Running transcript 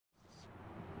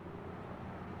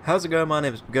How's it going? My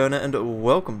name is Bioengineer and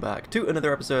welcome back to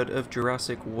another episode of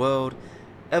Jurassic World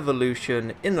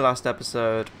Evolution. In the last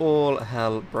episode, all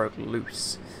hell broke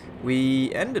loose.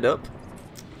 We ended up...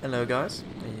 Hello guys,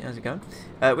 how's it going?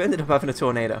 We ended up having a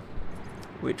tornado,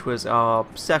 which was our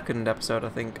second episode I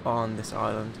think on this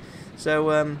island.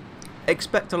 So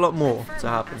expect a lot more to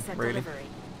happen, really.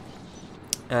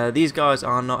 These guys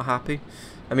are not happy.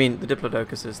 I mean, the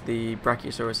Diplodocus is, the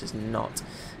Brachiosaurus is not.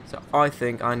 So I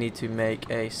think I need to make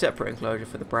a separate enclosure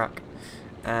for the Brach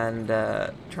and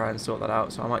try and sort that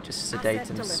out. So I might just sedate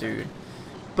him soon.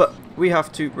 But we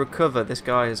have to recover. This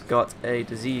guy has got a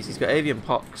disease. He's got avian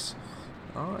pox.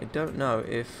 I don't know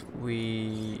if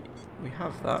we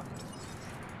have that.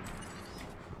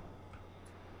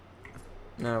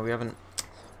 No, we haven't.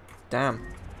 Damn,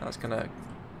 that's gonna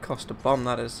cost a bomb.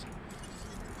 That is.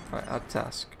 Right, add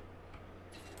task.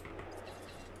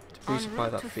 To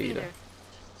resupply that feeder.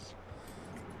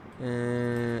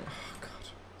 Oh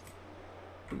god,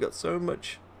 we've got so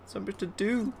much to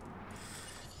do.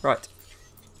 Right,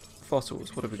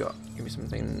 fossils. What have we got? Give me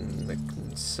something that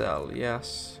can sell.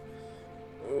 Yes.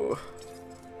 Oh,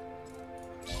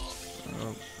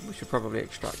 we should probably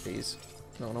extract these.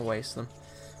 Don't want to waste them.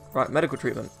 Right, medical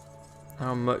treatment.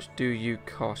 How much do you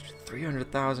cost?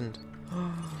 300,000.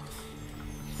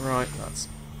 Right,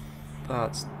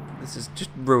 this is just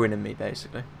ruining me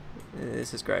basically.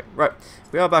 This is great. Right,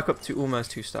 we are back up to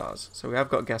almost 2 stars. So we have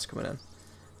got guests coming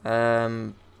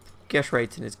in. Guest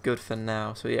rating is good for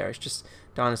now. So yeah, it's just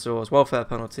dinosaurs. Welfare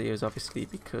penalty is obviously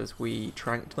because we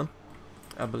tranked them,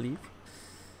 I believe.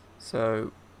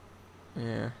 So,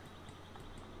 yeah.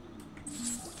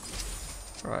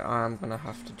 Right, I am going to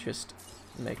have to just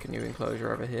make a new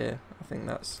enclosure over here. I think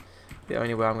that's the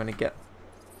only way I'm going to get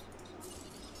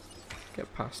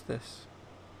past this.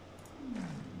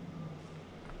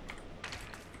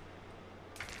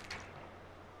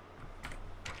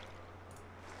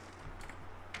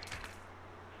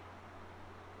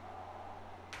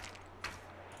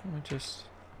 Let me just...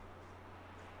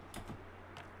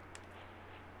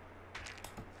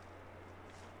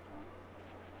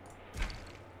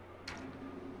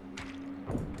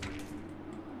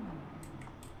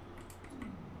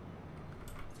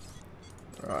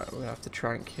 Right, we'll have to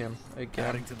trank him again.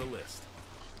 Adding to the list.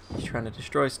 He's trying to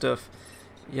destroy stuff.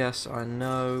 Yes, I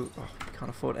know. Oh, we can't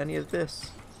afford any of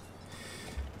this.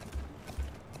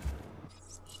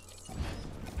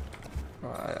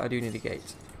 Right, I do need a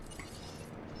gate.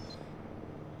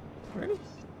 Really?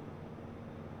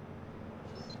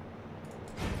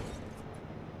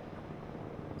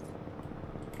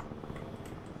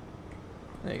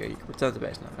 There you go, you can return to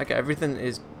base now. Okay, everything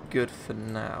is good for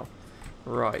now.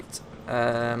 Right.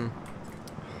 God.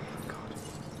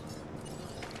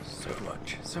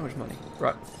 So much money.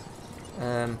 Right.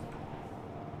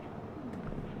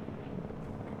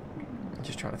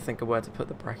 Just trying to think of where to put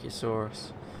the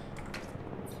Brachiosaurus.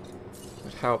 It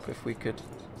would help if we could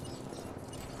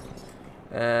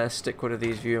stick one of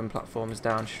these viewing platforms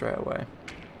down straight away.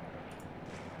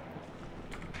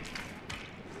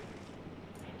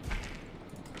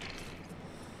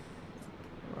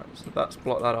 Right, so that's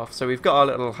blocked that off. So we've got our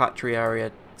little hatchery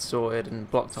area sorted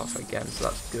and blocked off again, so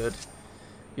that's good.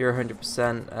 You're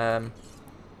 100%.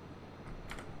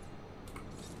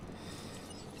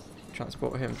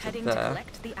 Transport him to Heading there. to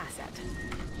collect the asset.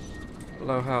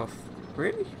 Low health.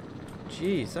 Really?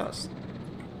 Jeez,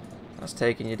 that's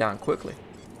taking you down quickly.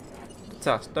 The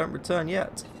task, don't return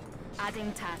yet.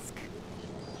 Adding task.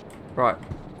 Right.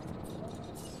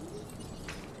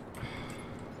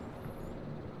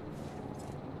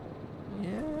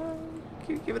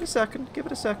 Yeah, give it a second. Give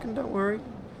it a second. Don't worry.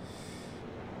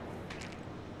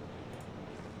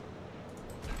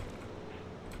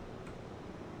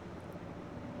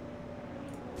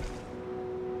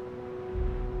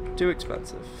 Too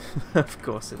expensive. Of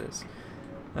course it is.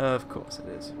 Of course it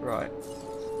is. Right.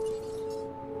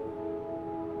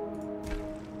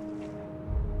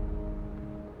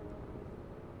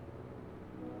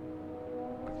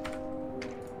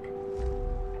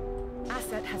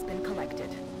 Asset has been collected.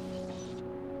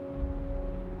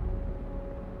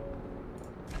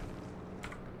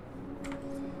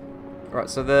 Right,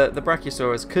 so the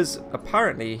Brachiosaurus, because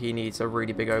apparently he needs a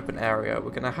really big open area, we're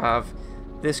going to have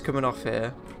this coming off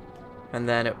here, and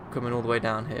then it coming all the way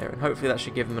down here, and hopefully that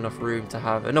should give him enough room to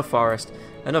have enough forest,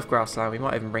 enough grassland. We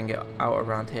might even bring it out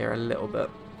around here a little bit.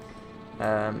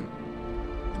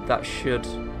 That should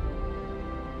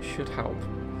help.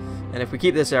 And if we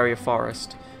keep this area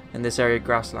forest and this area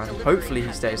grassland, hopefully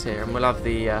he stays here, and we'll have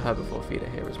the herbivore feeder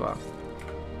here as well.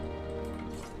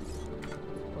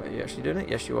 Wait, are you actually doing it?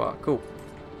 Yes, you are. Cool.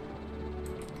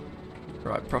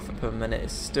 Right, profit per minute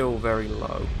is still very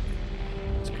low.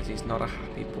 It's because he's not a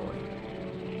happy boy.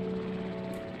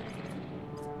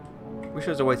 Wish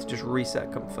there was a way to just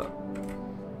reset comfort.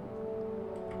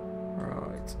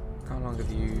 Right. How long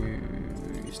have you...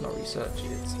 It's not research,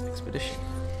 it's expedition.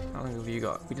 How long have you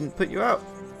got? We didn't put you out!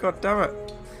 God damn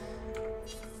it!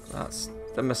 That's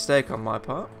a mistake on my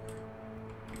part.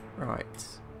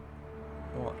 Right.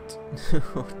 What?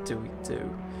 What do we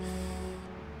do?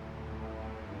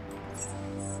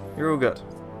 You're all good.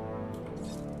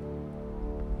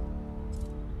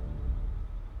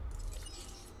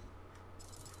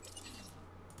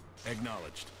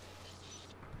 Acknowledged.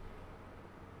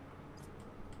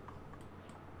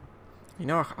 You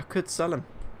know, I could sell him.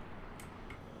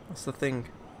 That's the thing.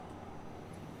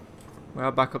 We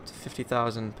are back up to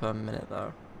 50,000 per minute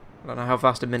though. I don't know how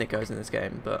fast a minute goes in this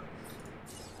game, but...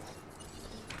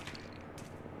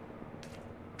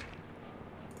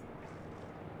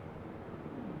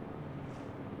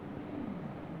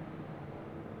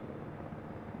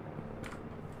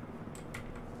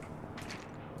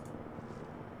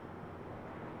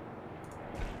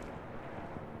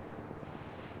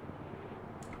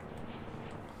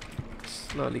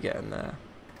 slowly getting there.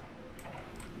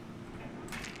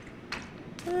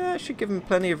 I should give him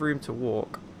plenty of room to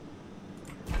walk.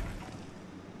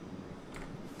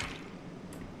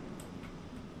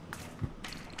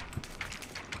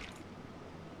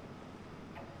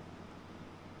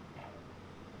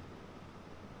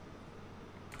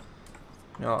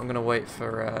 No, I'm gonna wait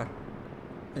for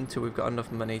until we've got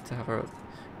enough money to have a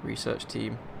research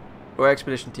team or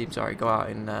expedition team, sorry, go out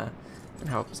and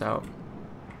help us out.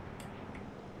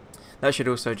 That should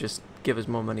also just give us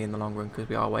more money in the long run because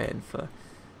we are waiting for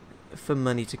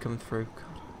money to come through.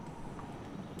 God.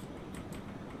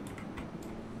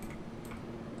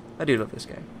 I do love this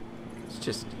game. It's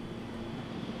just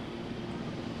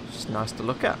nice to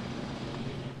look at.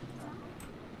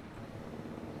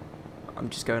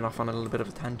 I'm just going off on a little bit of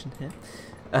a tangent here.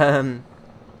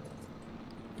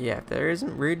 Yeah, there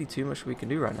isn't really too much we can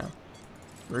do right now.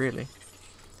 Really.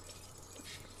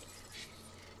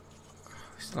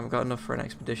 Still haven't got enough for an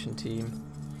expedition team.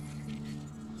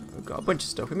 We've got a bunch of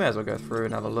stuff. We may as well go through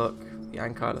and have a look. The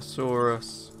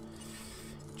Ankylosaurus,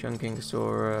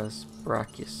 Junkingosaurus,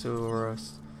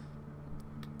 Brachiosaurus.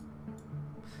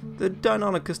 The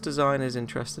Deinonychus design is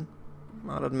interesting,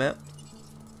 I'll admit.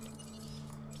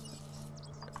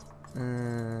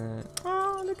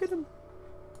 Oh, look at him.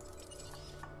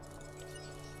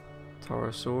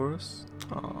 Taurosaurus.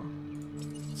 Oh,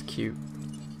 it's cute.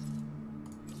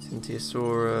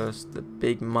 Syntiosaurus, the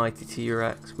big mighty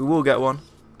T-Rex. We will get one,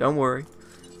 don't worry.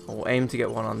 I'll aim to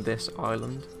get one on this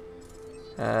island.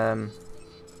 I'll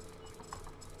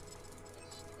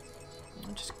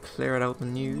just clear it out the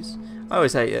news. I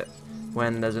always hate it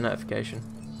when there's a notification,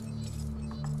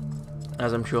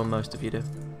 as I'm sure most of you do.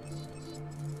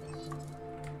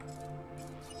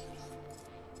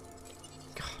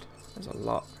 God, there's a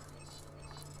lot.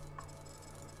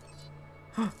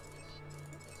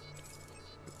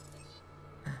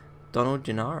 Donald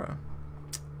Gennaro.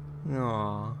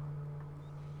 Aww.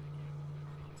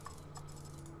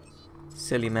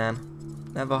 Silly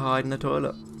man. Never hide in a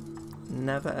toilet.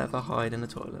 Never ever hide in a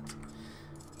toilet.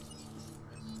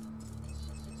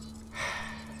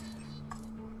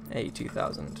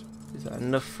 $82,000. Is that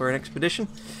enough for an expedition?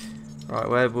 Right,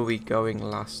 where were we going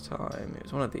last time? It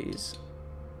was one of these.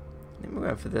 I think we're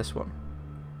going for this one.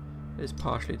 It is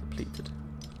partially depleted.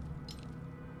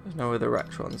 There's no other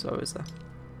Rex ones though, is there?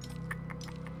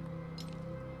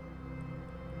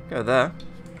 Go there.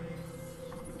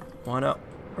 Why not?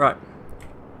 Right.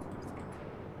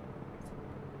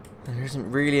 There isn't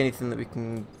really anything that we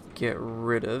can get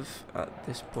rid of at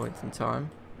this point in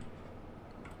time.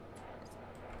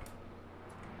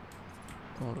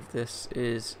 All of this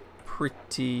is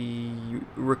pretty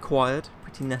required,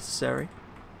 pretty necessary.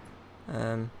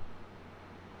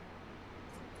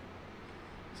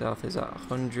 South is at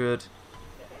 100.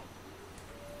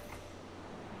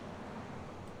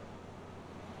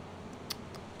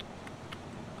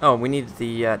 Oh, we needed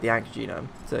the anchor genome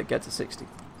to get to 60.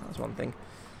 That's one thing.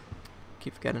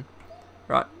 Keep forgetting.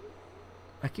 Right.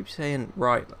 I keep saying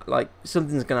right, like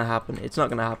something's gonna happen. It's not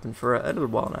gonna happen for a little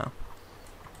while now.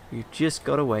 You've just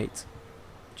gotta wait.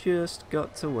 Just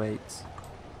got to wait.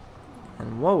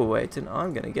 And while we're waiting,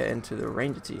 I'm gonna get into the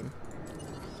ranger team.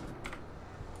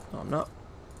 No, I'm not.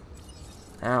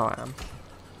 Now I am.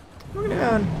 We're gonna go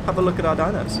and have a look at our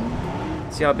dinos.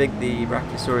 See how big the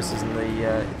Brachiosaurus is in the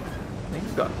I think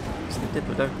we've got, it's the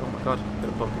Diplodocus, oh my god, got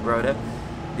a bumpy road there.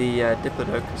 The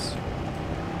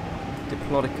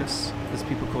Diplodocus, as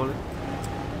people call it.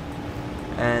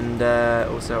 and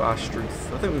also our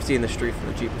Struth. I think we've seen the Struth from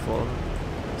the Jeep before,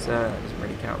 so it doesn't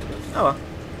really count. Oh well,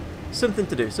 something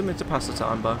to do, something to pass the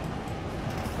time by.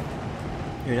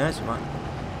 Who knows, we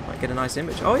might get a nice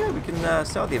image. Oh yeah, we can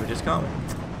sell the images, can't we?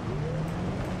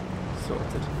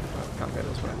 Sorted. Oh, can't go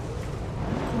this way.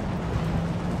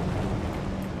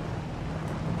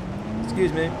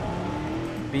 Excuse me.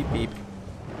 Beep beep.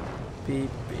 Beep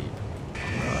beep.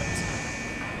 Right.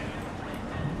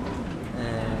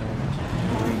 And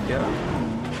here we go.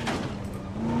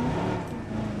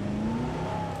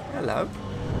 Hello.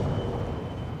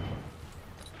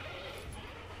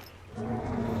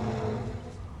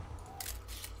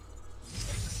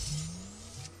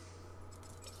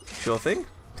 Sure thing.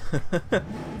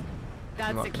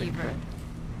 That's a keeper.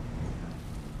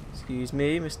 Excuse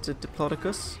me, Mr.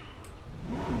 Diplodocus.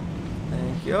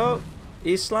 Thank you. Oh,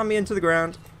 he slammed me into the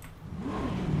ground.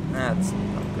 That's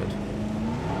not good.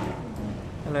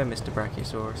 Hello, Mr.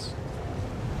 Brachiosaurus.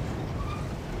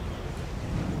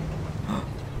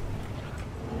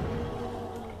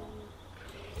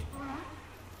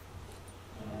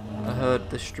 I heard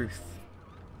the Struth.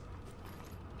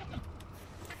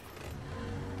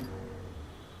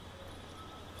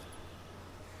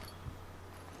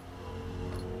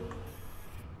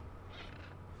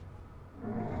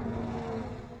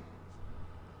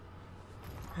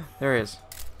 There he is.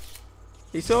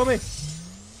 He saw me.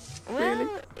 Well,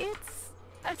 Really? it's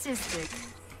artistic.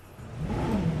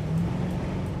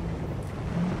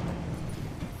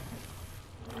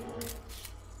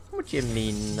 What do you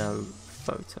mean no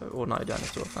photo or no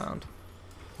dinosaur found?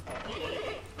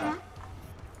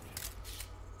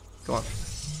 Go on.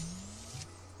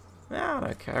 Yeah, I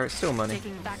don't care. It's still money.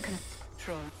 Taking back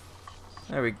control.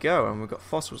 There we go, and we've got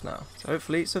fossils now. So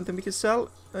hopefully it's something we can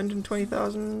sell.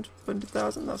 120,000,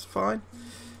 100,000, that's fine.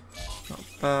 Not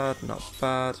bad, not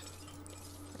bad.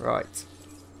 Right.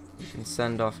 We can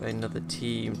send off another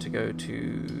team to go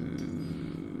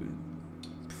to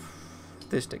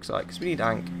this dig site, because we need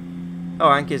Ank.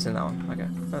 Oh, Ank is in that one. Okay,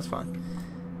 that's fine.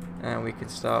 And we can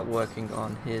start working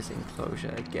on his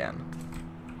enclosure again.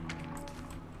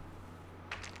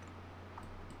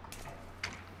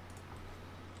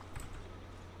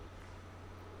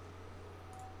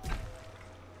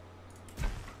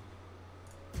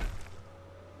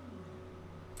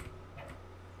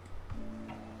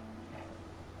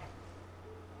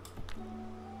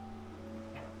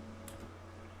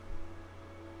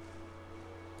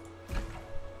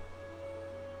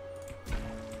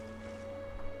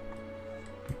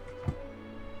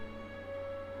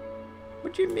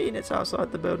 What do you mean it's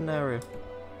outside the building area?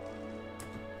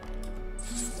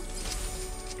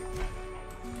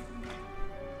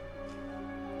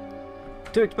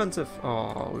 Too expensive.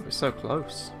 Oh, we were so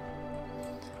close.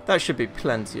 That should be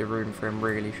plenty of room for him,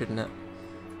 really, shouldn't it?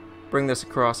 Bring this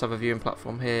across, have a viewing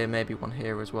platform here, maybe one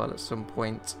here as well at some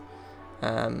point.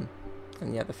 And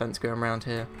yeah, the fence going around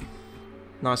here.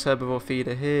 Nice herbivore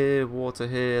feeder here, water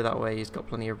here, that way he's got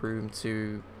plenty of room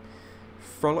to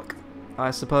frolic,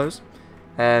 I suppose.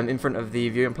 In front of the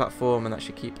viewing platform, and that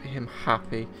should keep him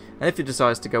happy. And if he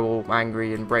decides to go all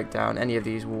angry and break down any of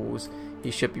these walls, he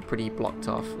should be pretty blocked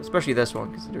off, especially this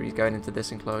one, considering he's going into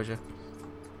this enclosure.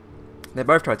 They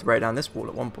both tried to break down this wall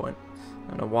at one point. I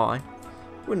don't know why.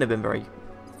 Wouldn't have been very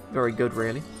good,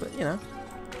 really, but you know.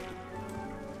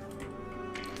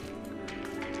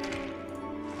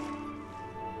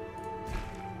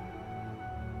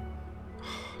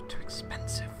 Too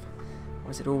expensive.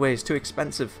 Why is it always too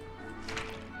expensive?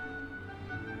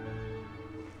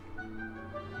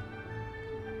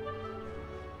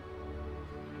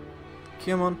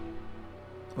 Come on.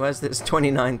 Where's this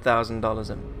 $29,000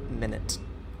 a minute?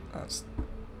 This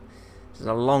is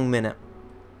a long minute.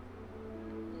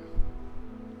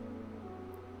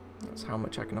 That's how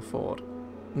much I can afford.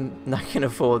 I can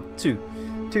afford two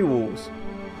walls.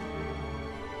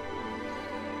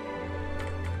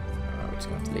 I'm just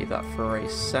going to have to leave that for a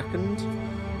second.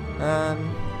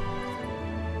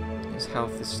 His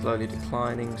health is slowly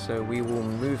declining, so we will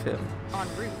move him. En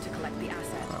route to collect the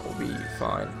asset. That will be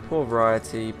fine. Poor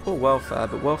variety, poor welfare,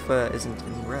 but welfare isn't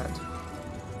in red.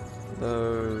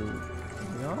 Though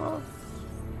we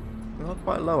are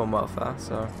quite low on welfare,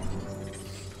 so.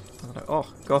 Oh,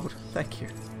 gold, thank you.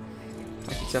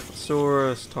 Thank you,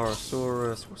 Cephalsaurus,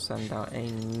 Taurosaurus. We'll send out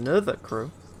another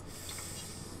crew.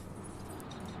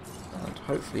 And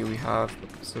hopefully we have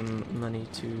some money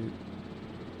to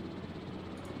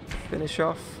finish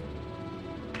off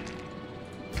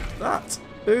that.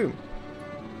 Boom.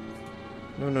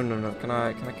 No. Can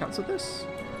I cancel this?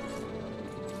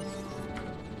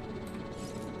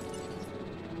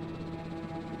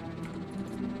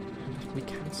 Let me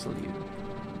cancel you.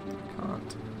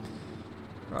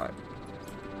 Perfect.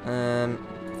 Right.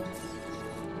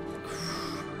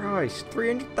 Christ,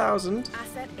 300,000?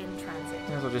 Asset in transit.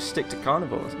 Might as well just stick to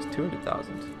carnivores. It's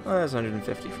 200,000. Oh, that's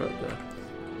 150 for the...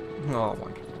 Oh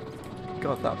my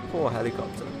god, that poor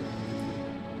helicopter.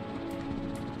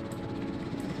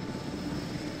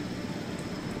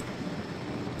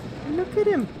 Look at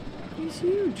him. He's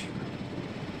huge.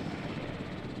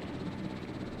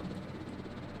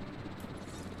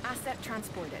 Asset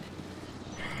transported.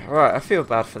 Right, I feel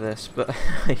bad for this, but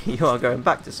you are going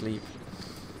back to sleep.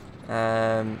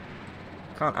 Can't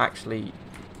actually...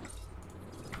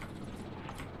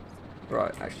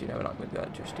 Right, actually no, we're not going to do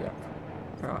that just yet.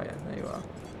 Right, yeah, there you are.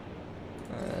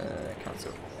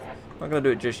 Cancel. Not going to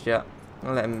do it just yet.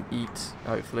 I'll let him eat,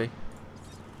 hopefully.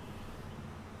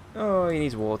 Oh, he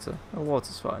needs water. Oh,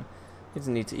 water's fine. He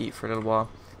doesn't need to eat for a little while.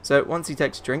 So, once he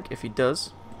takes a drink, if he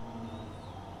does...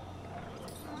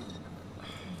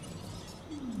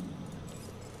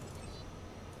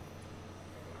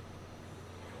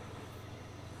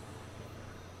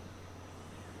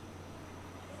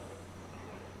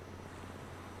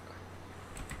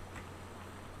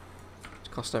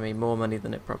 Costing me more money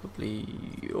than it probably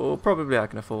I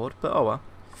can afford, but oh well.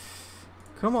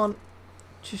 Come on,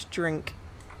 just drink,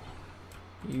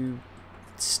 you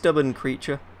stubborn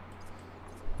creature.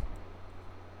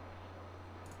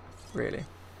 Really,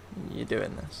 you're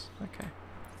doing this? Okay,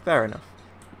 fair enough.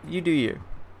 You do you.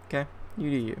 Okay, you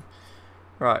do you.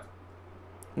 Right.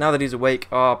 Now that he's awake,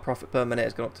 our profit per minute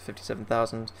has gone up to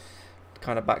 57,000,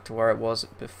 kind of back to where it was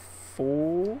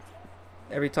before.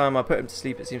 Every time I put him to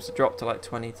sleep, it seems to drop to like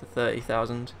 20 to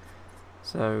 30,000.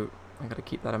 So I'm gonna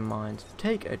keep that in mind.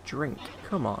 Take a drink.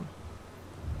 Come on.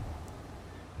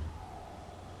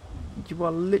 You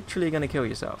are literally gonna kill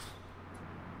yourself.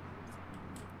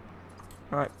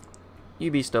 Right.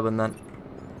 You be stubborn then.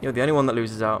 You're the only one that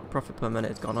loses out. Profit per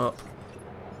minute has gone up.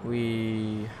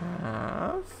 We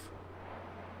have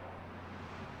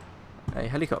a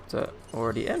helicopter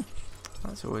already in.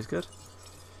 That's always good.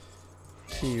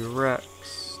 T-Rex,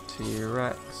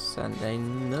 and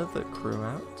another crew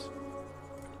out.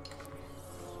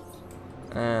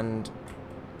 And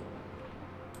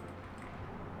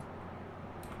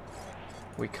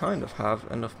we kind of have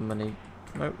enough money.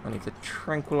 Nope, I need to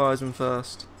tranquilize them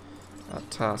first. That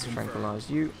task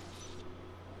tranquilize you.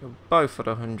 You're both at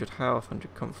 100 health,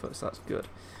 100 comfort, so that's good.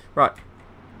 Right.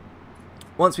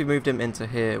 Once we've moved him into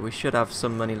here, we should have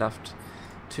some money left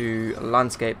to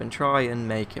landscape and try and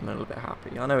make him a little bit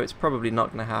happy. I know it's probably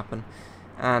not going to happen,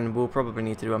 and we'll probably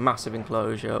need to do a massive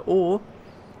enclosure, or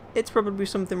it's probably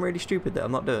something really stupid that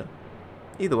I'm not doing.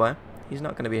 Either way, he's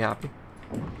not going to be happy.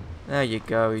 There you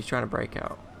go, he's trying to break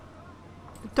out.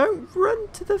 Don't run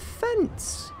to the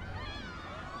fence!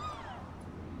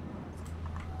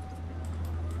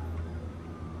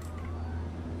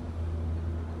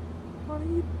 What are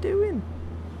you doing?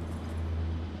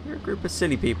 You're a group of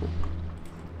silly people.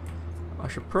 I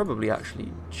should probably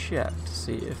actually check to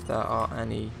see if there are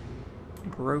any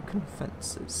broken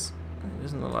fences. It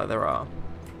doesn't look like there are,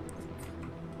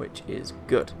 which is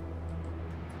good.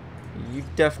 You're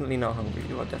definitely not hungry.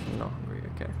 You are definitely not hungry.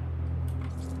 Okay.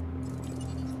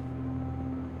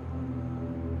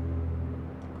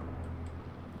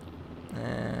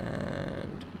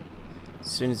 And as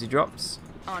soon as he drops,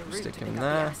 stick him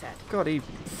there. God, he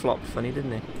flopped funny,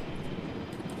 didn't he?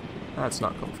 That's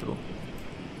not comfortable.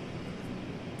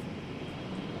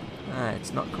 Ah,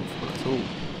 it's not comfortable at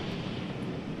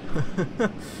all.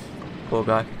 Poor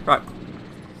guy. Right.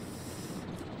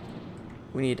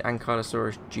 We need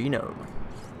Ankylosaurus genome.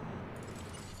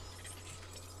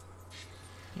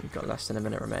 We've got less than a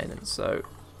minute remaining, so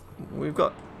we've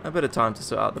got a bit of time to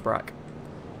sort out the Brach.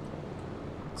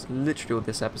 That's literally what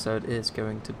this episode is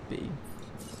going to be.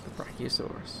 The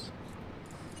Brachiosaurus.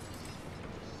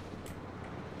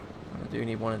 I do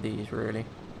need one of these, really.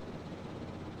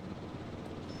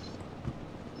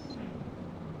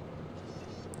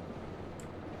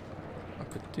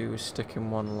 Do is stick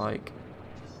in one like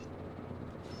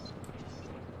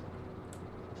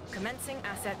commencing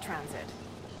asset transit.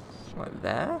 Like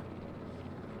there.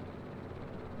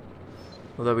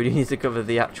 Although we do need to cover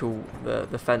the actual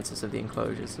the fences of the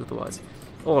enclosures, otherwise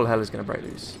all hell is going to break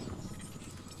loose.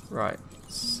 Right.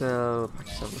 So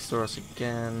Brachiosaurus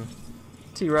again.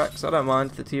 T-Rex. I don't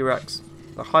mind the T-Rex.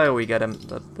 The higher we get him,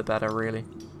 the better, really.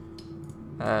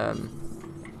 And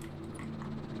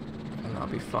that'll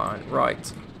be fine.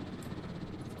 Right.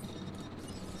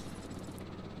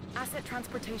 Asset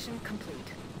transportation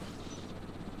complete.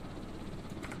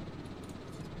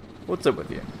 What's up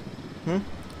with you?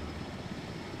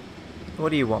 What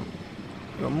do you want?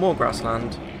 You want more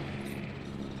grassland?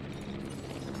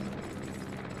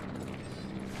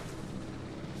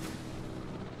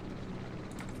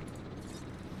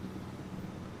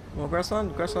 More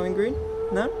grassland? Grassland in green?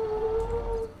 No?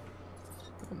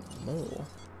 More.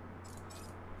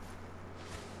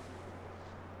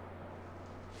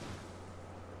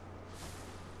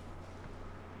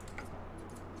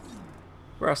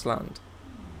 Grassland.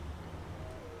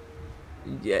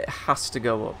 Yeah, it has to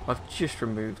go up. I've just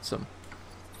removed some.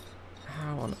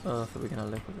 How on earth are we going to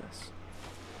live with this?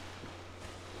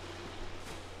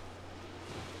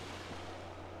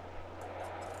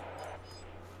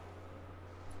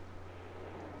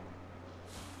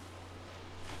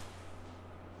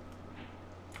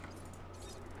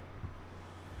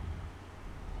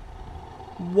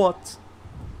 What?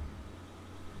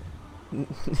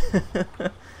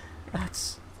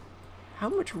 That's... How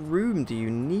much room do you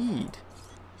need?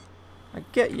 I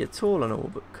get you're tall and all,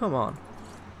 but come on.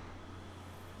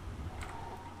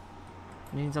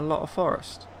 It needs a lot of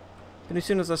forest. And as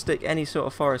soon as I stick any sort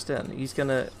of forest in, he's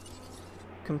gonna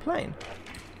complain.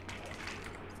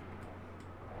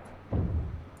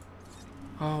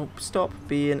 Oh, stop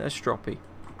being a stroppy.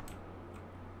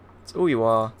 That's all you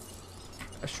are.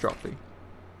 A stroppy.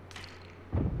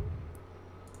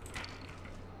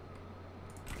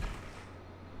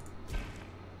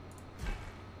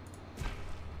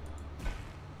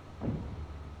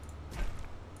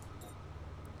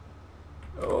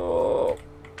 Oh,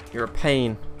 you're a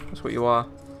pain. That's what you are.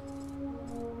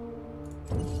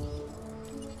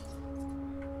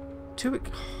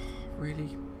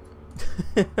 Really?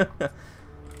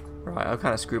 Right, I've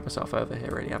kind of screwed myself over here,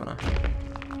 really, haven't I?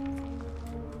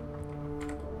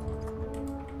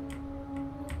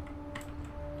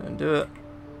 Don't do it.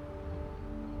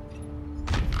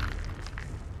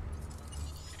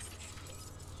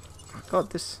 Oh God,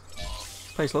 this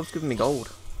place loves giving me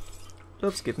gold.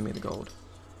 Loves giving me the gold.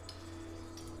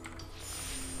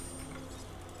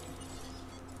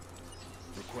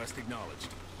 Request acknowledged.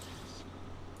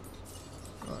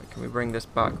 Right, can we bring this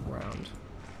back round?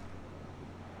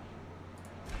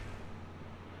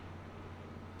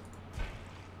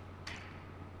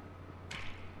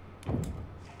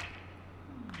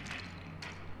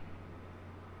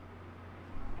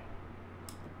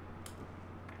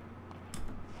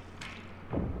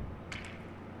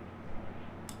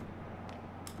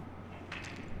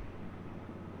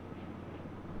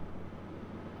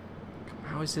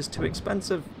 How is this too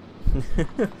expensive?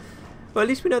 Well, at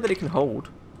least we know that it can hold.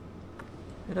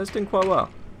 It has done quite well.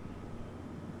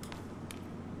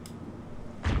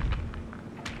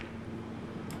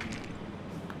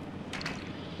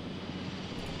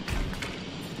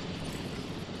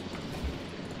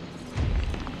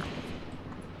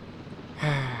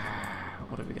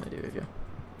 What are we going to do with you?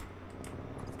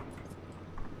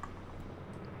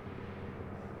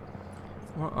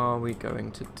 What are we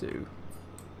going to do?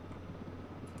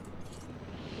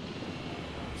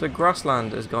 So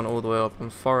grassland has gone all the way up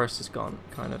and forest has gone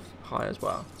kind of high as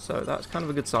well. So that's kind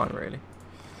of a good sign, really.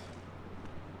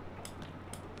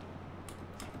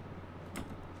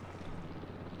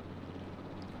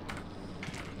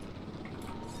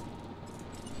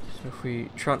 So if we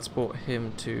transport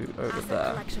him to over Asset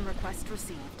there, collection request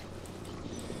received.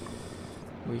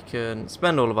 we can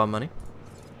spend all of our money.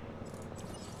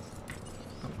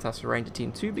 That's Ranger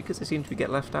Team 2 because they seem to get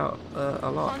left out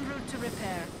a lot. En route to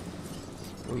repair.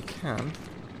 We can.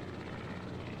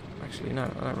 Actually, no,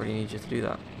 I don't really need you to do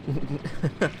that.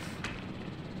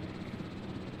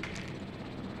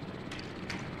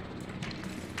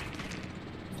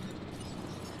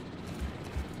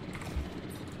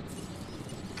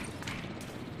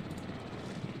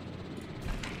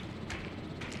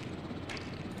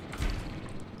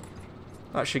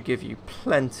 That should give you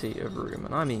plenty of room,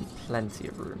 and I mean plenty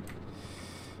of room.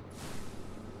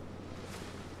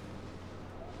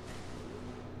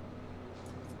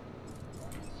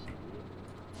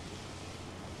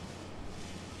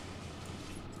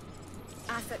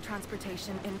 Asset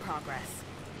transportation in progress.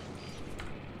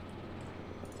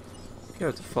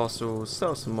 Go to fossils,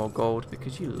 sell some more gold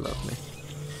because you love me.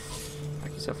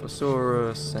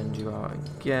 Brachiosaurus, send you out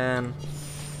again.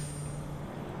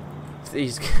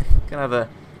 He's gonna have a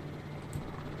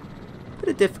bit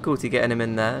of difficulty getting him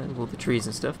in there with all the trees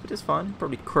and stuff, but it's fine.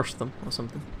 Probably crush them or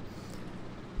something,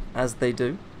 as they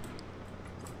do.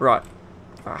 Right,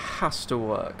 that has to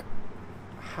work.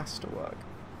 Has to work.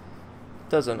 If it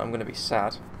doesn't, I'm gonna be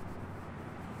sad.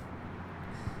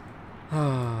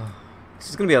 This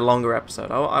is gonna be a longer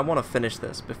episode. I want to finish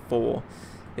this before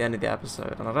the end of the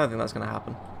episode, and I don't think that's gonna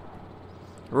happen.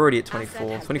 We're already at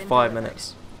 25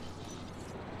 minutes.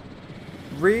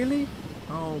 Really?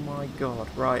 Oh my god.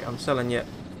 Right, I'm selling you.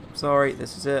 Sorry,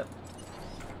 this is it.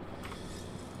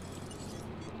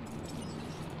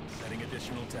 Setting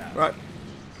additional tabs. Right.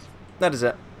 That is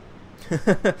it.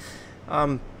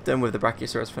 I'm done with the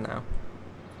Brachiosaurus for now.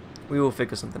 We will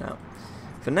figure something out.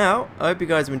 For now, I hope you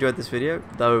guys have enjoyed this video,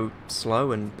 though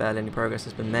slow and barely any progress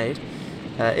has been made.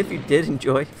 If you did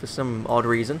enjoy, for some odd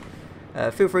reason,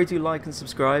 feel free to like and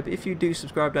subscribe. If you do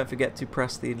subscribe, don't forget to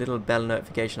press the little bell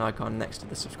notification icon next to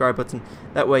the subscribe button.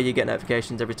 That way you get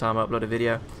notifications every time I upload a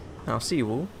video. And I'll see you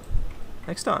all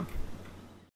next time.